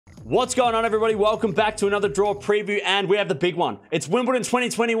What's going on, everybody? Welcome back to another draw preview, and we have the big one. It's Wimbledon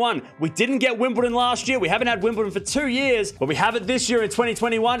 2021. We didn't get Wimbledon last year. We haven't had Wimbledon for 2 years, but we have it this year in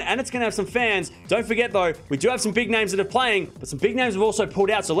 2021, and it's going to have some fans. Don't forget, though, we do have some big names that are playing, but some big names have also pulled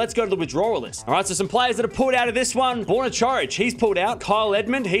out, so let's go to the withdrawal list. All right, so some players that have pulled out of this one. Borna Coric, he's pulled out. Kyle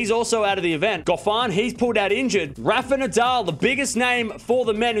Edmund, he's also out of the event. Goffin, he's pulled out injured. Rafa Nadal, the biggest name for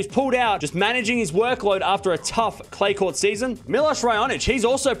the men, who's pulled out, just managing his workload after a tough clay court season. Milos Raonic, he's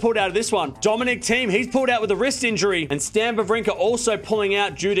also pulled out of this one. Dominic Thiem, he's pulled out with a wrist injury, and Stan Wawrinka also pulling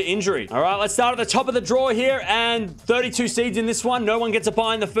out due to injury. All right, let's start at the top of the draw here, and 32 seeds in this one. No one gets a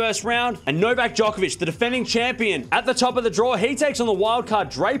bye in the first round, and Novak Djokovic, the defending champion, at the top of the draw. He takes on the wildcard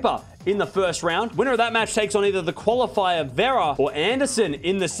Draper in the first round. Winner of that match takes on either the qualifier Vera or Anderson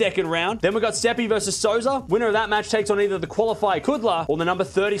in the second round. Then we got Seppi versus Souza. Winner of that match takes on either the qualifier Kudla or the number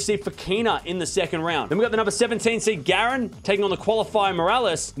 30 seed Fokina in the second round. Then we got the number 17 seed Garin taking on the qualifier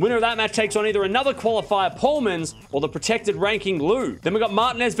Morales. Winner of that match takes on either another qualifier Pullmans or the protected ranking Lou. Then we got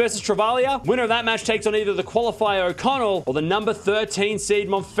Martinez versus Travaglia. Winner of that match takes on either the qualifier O'Connell or the number 13 seed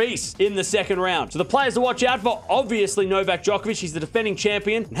Monfils in the second round. So the players to watch out for, obviously Novak Djokovic. He's the defending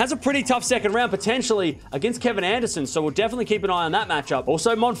champion and has a pretty tough second round potentially against Kevin Anderson, so we'll definitely keep an eye on that matchup.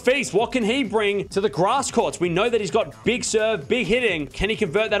 Also, Monfils, what can he bring to the grass courts? We know that he's got big serve, big hitting. Can he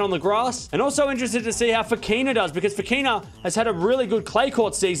convert that on the grass? And also interested to see how Fokina does, because Fokina has had a really good clay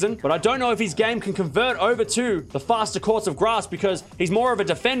court season, but I don't know if his game can convert over to the faster courts of grass because he's more of a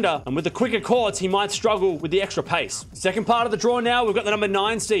defender, and with the quicker courts, he might struggle with the extra pace. Second part of the draw now, we've got the number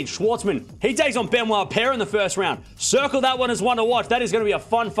 9 seed, Schwartzman. He takes on Benoit Paire in the first round. Circle that one as one to watch. That is going to be a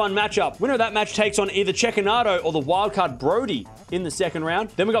fun matchup. Winner of that match takes on either Cecchinato or the wildcard Brody in the second round.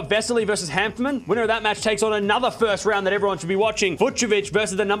 Then we got Vesely versus Hanfman. Winner of that match takes on another first round that everyone should be watching. Vucevic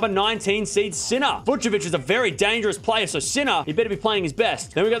versus the number 19 seed Sinner. Vucevic is a very dangerous player, so Sinner, he better be playing his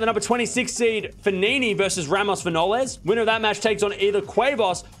best. Then we got the number 26 seed Fanini versus Ramos Vinoles. Winner of that match takes on either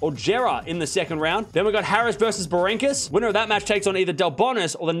Cuevas or Gera in the second round. Then we got Harris versus Berenkis. Winner of that match takes on either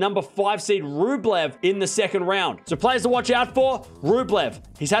Delbonis or the number 5 seed Rublev in the second round. So players to watch out for, Rublev.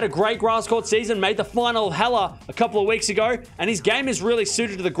 He's had a great grass court season, made the final of Hella a couple of weeks ago, and his game is really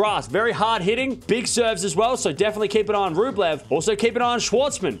suited to the grass. Very hard hitting, big serves as well, so definitely keep an eye on Rublev. Also keep an eye on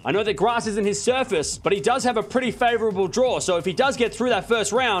Schwartzman. I know that grass isn't his surface, but he does have a pretty favorable draw, so if he does get through that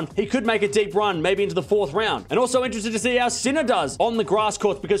first round, he could make a deep run, maybe into the fourth round. And also interested to see how Sinner does on the grass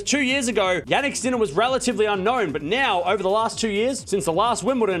courts, because 2 years ago, Jannik Sinner was relatively unknown, but now, over the last 2 years, since the last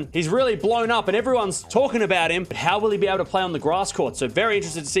Wimbledon, he's really blown up, and everyone's talking about him, but how will he be able to play on the grass court? So very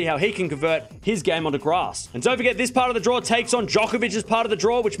interested to see how he can convert his game onto grass. And don't forget, this part of the draw takes on Djokovic's part of the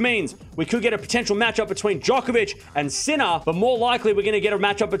draw, which means we could get a potential matchup between Djokovic and Sinner, but more likely we're going to get a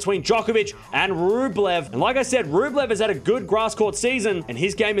matchup between Djokovic and Rublev. And like I said, Rublev has had a good grass court season, and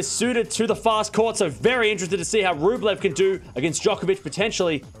his game is suited to the fast court, so very interested to see how Rublev can do against Djokovic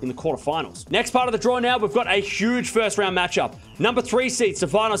potentially in the quarterfinals. Next part of the draw now, we've got a huge first round matchup. Number 3 seed,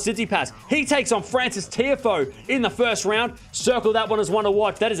 Stefanos Tsitsipas. He takes on Francis Tiafoe in the first round. Circle that one as one to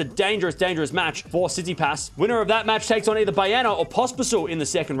watch. That is a dangerous match for Tsitsipas. Winner of that match takes on either Bayana or Pospisil in the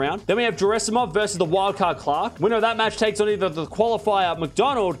second round. Then we have Gerasimov versus the wildcard Clark. Winner of that match takes on either the qualifier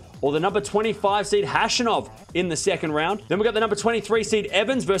McDonald or the number 25 seed Hashanov in the second round. Then we got the number 23 seed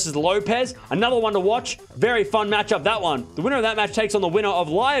Evans versus Lopez. Another one to watch. Very fun matchup, that one. The winner of that match takes on the winner of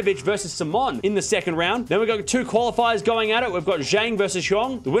Lajovic versus Simon in the second round. Then we got 2 qualifiers going at it. We've got Zhang versus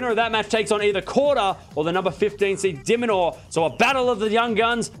Huang. The winner of that match takes on either Korda or the number 15 seed Diminor. So a battle of the young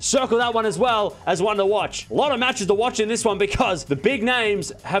guns. Circle that one as well as one to watch. A lot of matches to watch in this one because the big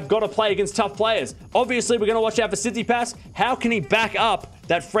names have got to play against tough players. Obviously, we're going to watch out for Tsitsipas. How can he back up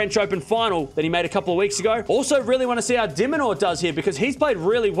that French Open final that he made a couple of weeks ago? Also really want to see how Diminor does here, because he's played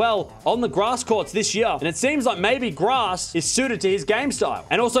really well on the grass courts this year, and it seems like maybe grass is suited to his game style.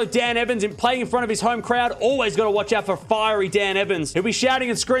 And also Dan Evans playing in front of his home crowd. Always got to watch out for fiery Dan Evans. He'll be shouting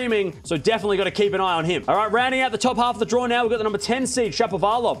and screaming, so definitely got to keep an eye on him. All right, rounding out the top half of the draw now, we've got the number 10 seed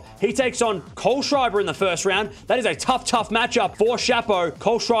Shapovalov. He takes on Kohlschreiber in the first round. That is a tough matchup for Shapo.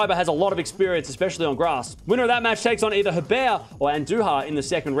 Kohlschreiber has a lot of experience, especially on grass. Winner of that match takes on either Herbert or Andujar in the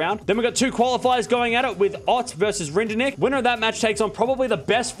second round. Then we got 2 qualifiers going at it with Ott versus Rinderknech. Winner of that match takes on probably the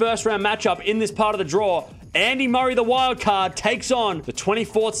best first round matchup in this part of the draw. Andy Murray, the wild card, takes on the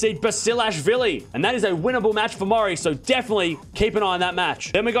 24th seed Basilashvili. And that is a winnable match for Murray, so definitely keep an eye on that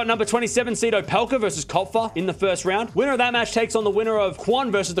match. Then we got number 27 seed Opelka versus Kopfer in the first round. Winner of that match takes on the winner of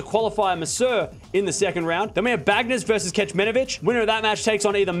Kwon versus the qualifier Masur in the second round. Then we have Bagnes versus Kecmanovic. Winner of that match takes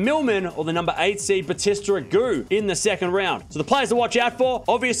on either Millman or the number 8 seed Bautista Agut in the second round. So the players to watch out for,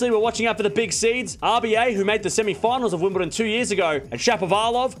 obviously we're watching out for the big seeds. RBA, who made the semi-finals of Wimbledon 2 years ago, and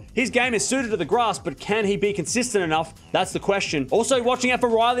Shapovalov. His game is suited to the grass, but can he be consistent enough? That's the question. Also watching out for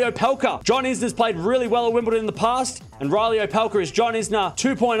Riley Opelka. John Isner's played really well at Wimbledon in the past, and Riley Opelka is John Isner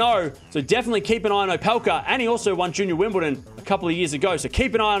 2.0, so definitely keep an eye on Opelka, and he also won Junior Wimbledon a couple of years ago, so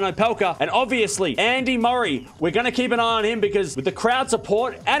keep an eye on Opelka. And obviously, Andy Murray, we're going to keep an eye on him because with the crowd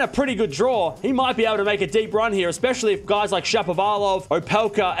support and a pretty good draw, he might be able to make a deep run here, especially if guys like Shapovalov,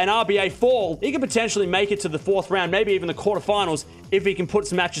 Opelka, and RBA fall. He could potentially make it to the fourth round, maybe even the quarterfinals, if he can put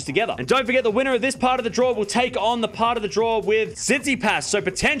some matches together. And don't forget, the winner of this part of the draw will take on the part of the draw with Tsitsipas. So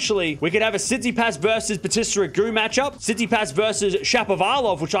potentially, we could have a Tsitsipas versus Bautista Agut matchup. Tsitsipas versus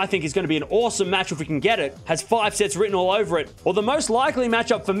Shapovalov, which I think is going to be an awesome match if we can get it. Has 5 sets written all over it. Or the most likely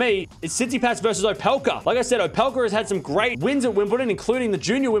matchup for me is Tsitsipas versus Opelka. Like I said, Opelka has had some great wins at Wimbledon, including the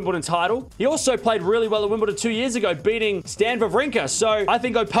Junior Wimbledon title. He also played really well at Wimbledon 2 years ago, beating Stan Wawrinka. So I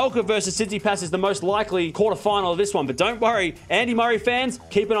think Opelka versus Tsitsipas is the most likely quarterfinal of this one. But don't worry, Andy Murray fans,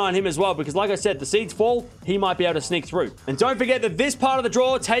 keep an eye on him as well, because like I said, the seeds fall, he might be able to sneak through. And don't forget that this part of the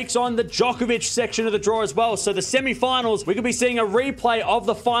draw takes on the Djokovic section of the draw as well. So the semi-finals, we could be seeing a replay of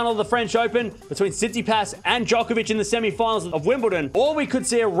the final of the French Open between Tsitsipas and Djokovic in the semi-finals of Wimbledon. Or we could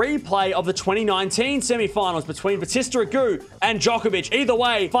see a replay of the 2019 semi-finals between Bautista Agut and Djokovic. Either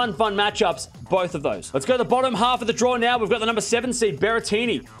way, fun matchups, both of those. Let's go to the bottom half of the draw now. We've got the number 7 seed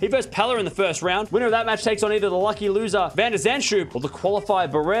Berrettini. He versus Peller in the first round. Winner of that match takes on either the lucky loser Van der Zandschulp or the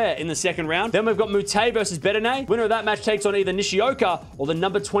qualifier Barrère in the second round. Then we've got Mute versus Bedene. Winner of that match takes on either Nishioka or the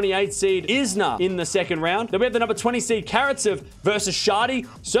number 28 seed Isner in the second round. Then we have the number 20 seed Karatsev versus Shardy.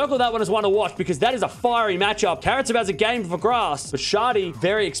 Circle that one as one to watch because that is a fiery matchup. Karatsev has a game for grass, but Shardy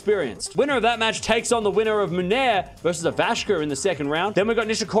very experienced. Winner of that match takes on the winner of Muner versus Avashka in the second round. Then we've got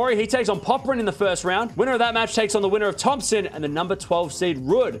Nishikori. He takes on Popyrin in the first round. Winner of that match takes on the winner of Thompson and the number 12 seed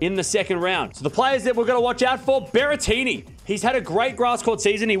Ruud in the second round. So the players that we're going to watch out for, Berrettini. He's had a great grass court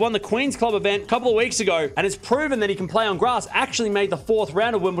season. He won the Queen's Club event a couple of weeks ago, and it's proven that he can play on grass. Actually made the 4th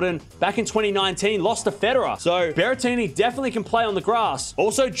round of Wimbledon back in 2019, lost to Federer. So Berrettini definitely can play on the grass.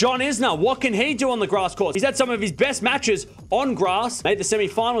 Also, John Isner, what can he do on the grass court? He's had some of his best matches on grass. Made the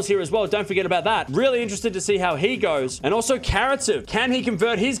semi-finals here as well. Don't forget about that. Really interested to see how he goes. And also Karatsev. Can he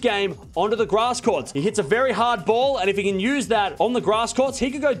convert his game onto the grass courts? He hits a very hard ball, and if he can use that on the grass courts,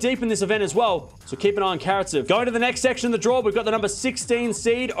 he could go deep in this event as well. So keep an eye on Karatsev. Going to the next section of the draw, we've got the number 16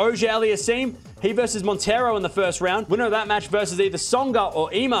 seed, Auger Aliassime. He versus Montero in the first round. Winner of that match versus either Tsonga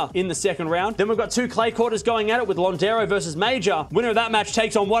or Ema in the second round. Then we've got 2 clay quarters going at it with Londero versus Major. Winner of that match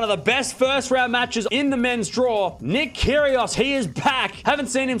takes on one of the best first round matches in the men's draw. Nick Kyrgios, he is back. Haven't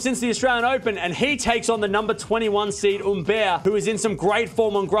seen him since the Australian Open, and he takes on the number 21 seed Humbert, who is in some great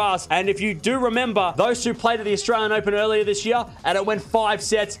form on grass. And if you do remember, those two played at the Australian Open earlier this year, and it went 5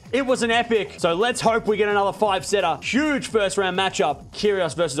 sets. It was an epic. So let's hope we get another 5-setter. Huge first round matchup,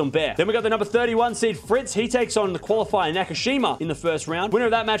 Kyrgios versus Humbert. Then we got the number 31 seed Fritz. He takes on the qualifier Nakashima in the first round. Winner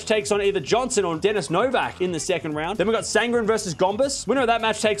of that match takes on either Johnson or Dennis Novak in the second round. Then we got Sangren versus Gombis. Winner of that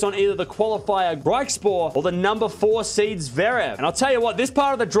match takes on either the qualifier Grykspor or the number 4 seed Zverev. And I'll tell you what, this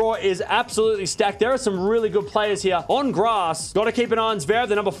part of the draw is absolutely stacked. There are some really good players here on grass. Got to keep an eye on Zverev,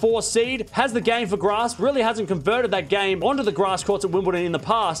 the number 4 seed. Has the game for grass. Really hasn't converted that game onto the grass courts at Wimbledon in the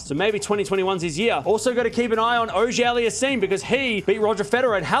past. So maybe 2021's his year. Also got to keep an eye on Auger Aliassime because he beat Roger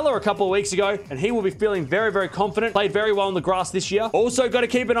Federer at Halle a couple of weeks ago, and he will be feeling very, very confident. Played very well on the grass this year. Also got to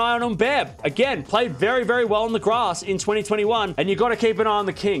keep an eye on Humbert. Again, played very, very well on the grass in 2021, and you got to keep an eye on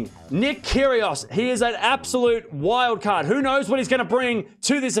the king, Nick Kyrgios. He is an absolute wild card. Who knows what he's going to bring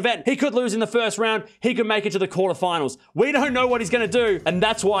to this event? He could lose in the first round. He could make it to the quarterfinals. We don't know what he's going to do, and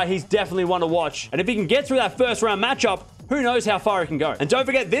that's why he's definitely one to watch. And if he can get through that first round matchup, who knows how far he can go. And don't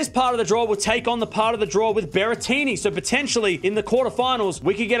forget, this part of the draw will take on the part of the draw with Berrettini. So potentially in the quarterfinals,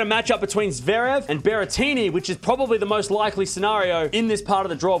 we could get a matchup between Zverev and Berrettini, which is probably the most likely scenario in this part of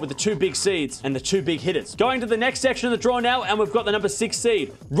the draw with the 2 big seeds and the 2 big hitters. Going to the next section of the draw now, and we've got the number 6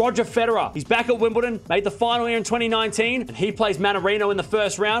 seed, Roger Federer. He's back at Wimbledon, made the final here in 2019, and he plays Mannarino in the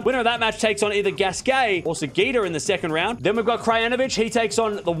first round. Winner of that match takes on either Gasquet or Sagita in the second round. Then we've got Krajinovic. He takes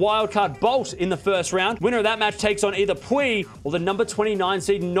on the wildcard Bolt in the first round. Winner of that match takes on either Puig Pouille or the number 29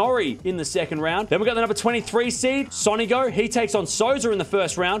 seed Norrie in the second round. Then we got the number 23 seed Sonigo. He takes on Souza in the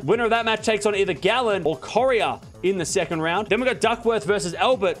first round. Winner of that match takes on either Gallen or Correa in the second round. Then we got Duckworth versus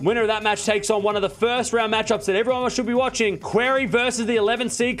Albert. Winner of that match takes on one of the first round matchups that everyone should be watching. Querrey versus the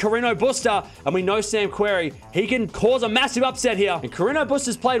 11th seed Carino Busta. And we know Sam Querrey, he can cause a massive upset here. And Carino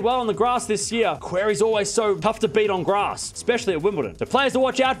Busta's played well on the grass this year. Querrey's always so tough to beat on grass, especially at Wimbledon. So players to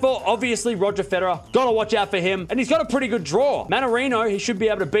watch out for, obviously Roger Federer. Gotta watch out for him. And he's got a pretty good draw. Mannarino, he should be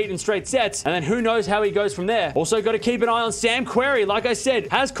able to beat in straight sets. And then who knows how he goes from there. Also got to keep an eye on Sam Querrey. Like I said,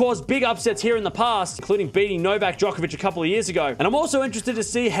 has caused big upsets here in the past, including beating Novak Djokovic a couple of years ago. And I'm also interested to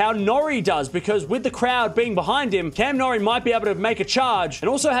see how Norrie does, because with the crowd being behind him, Cam Norrie might be able to make a charge and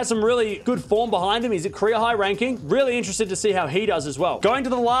also has some really good form behind him. He's at career high ranking. Really interested to see how he does as well. Going to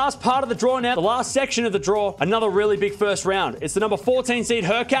the last part of the draw now, the last section of the draw, another really big first round. It's the number 14 seed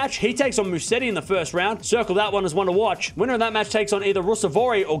Hurkacz. He takes on Musetti in the first round. Circle that one as one to watch. Winner of that match takes on either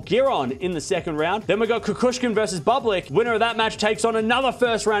Ruusuvuori or Giron in the second round. Then we got Kukushkin versus Bublik. Winner of that match takes on another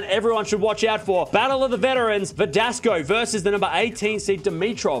first round everyone should watch out for. Battle of the Veterans, Verdasco versus the number 18 seed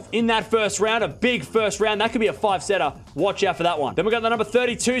Dimitrov. In that first round, a big first round. That could be a 5-setter. Watch out for that one. Then we got the number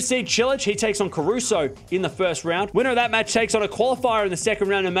 32 seed Cilic. He takes on Caruso in the first round. Winner of that match takes on a qualifier in the second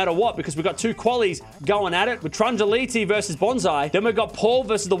round no matter what, because we've got two qualies going at it with Trungeliti versus Bonsai. Then we've got Paul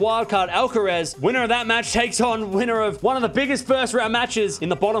versus the wildcard Alcaraz. Winner of that match takes on winner of one of the biggest first round matches in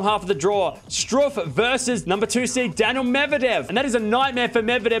the bottom half of the draw. Struff versus number 2 seed Daniil Medvedev. And that is a nightmare for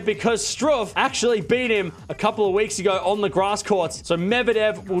Medvedev because Struff actually beat him a couple of weeks ago on the grass courts. So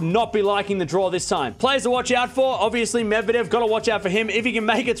Medvedev will not be liking the draw this time. Players to watch out for, obviously Medvedev, got to watch out for him. If he can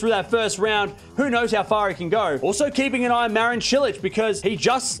make it through that first round, who knows how far he can go. Also keeping an eye on Marin Cilic because he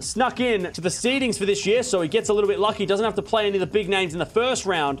just snuck in to the seedings for this year, so he gets a little bit lucky. Doesn't have to play any of the big names in the first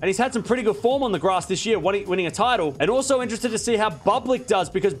round. And he's had some pretty good form on the grass this year, winning a title. And also interested to see how Bublik does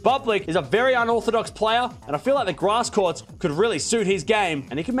because Bublik is a very unorthodox player, and I feel like the grass courts could really suit his game,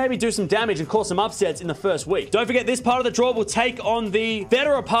 and he can maybe do some damage and cause some upsets in the first week. Don't forget, this part of the draw will take on the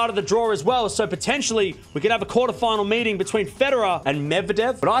Federer part of the draw as well, so potentially we could have a quarterfinal meeting between Federer and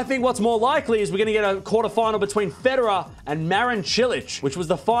Medvedev. But I think what's more likely is we're going to get a quarterfinal between Federer and Marin Cilic, which was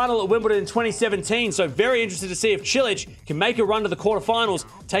the final at Wimbledon in 2017. So very interested to see if Cilic can make a run to the quarterfinals,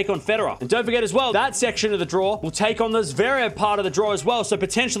 take on Federer. And don't forget as well, that section of the draw will take on the Zverev part of the draw as well. So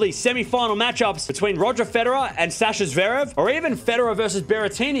potentially semi-final matchups between Roger Federer and Sasha Zverev, or even Federer versus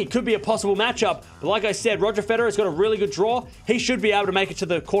Berrettini could be a possible matchup. But like I said, Roger Federer has got a really good draw. He should be able to make it to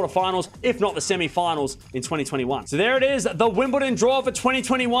the quarterfinals, if not the semi-finals in 2021. So there it is, the Wimbledon draw for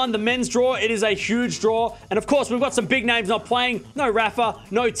 2021, the men's draw. It is a huge draw. And of course, we've got some big names not playing. No Rafa,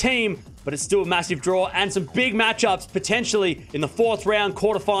 no team, but it's still a massive draw and some big matchups potentially in the fourth round,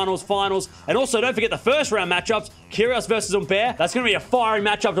 quarterfinals, finals. And also, don't forget the first round matchups, Kyrgios versus Humbert. That's going to be a fiery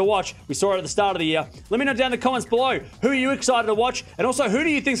matchup to watch. We saw it at the start of the year. Let me know down in the comments below, who are you excited to watch? And also, who do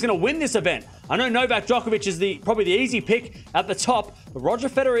you think is going to win this event? I know Novak Djokovic is probably the easy pick at the top, but Roger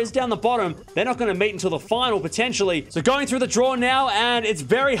Federer is down the bottom. They're not going to meet until the final, potentially. So going through the draw now, and it's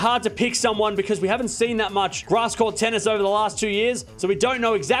very hard to pick someone because we haven't seen that much grass court tennis over the last 2 years, so we don't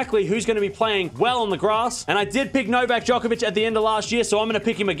know exactly who's going to be playing well on the grass. And I did pick Novak Djokovic at the end of last year, so I'm going to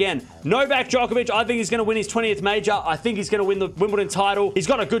pick him again. Novak Djokovic, I think he's going to win his 20th major. I think he's going to win the Wimbledon title. He's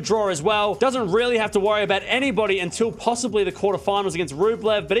got a good draw as well. Doesn't really have to worry about anybody until possibly the quarterfinals against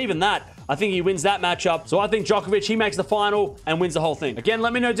Rublev, but even that, I think he wins that matchup. So I think Djokovic, he makes the final and wins the whole thing. Again,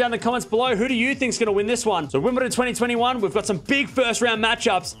 let me know down in the comments below, who do you think is going to win this one? So Wimbledon 2021, we've got some big first round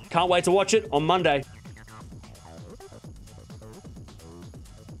matchups. Can't wait to watch it on Monday.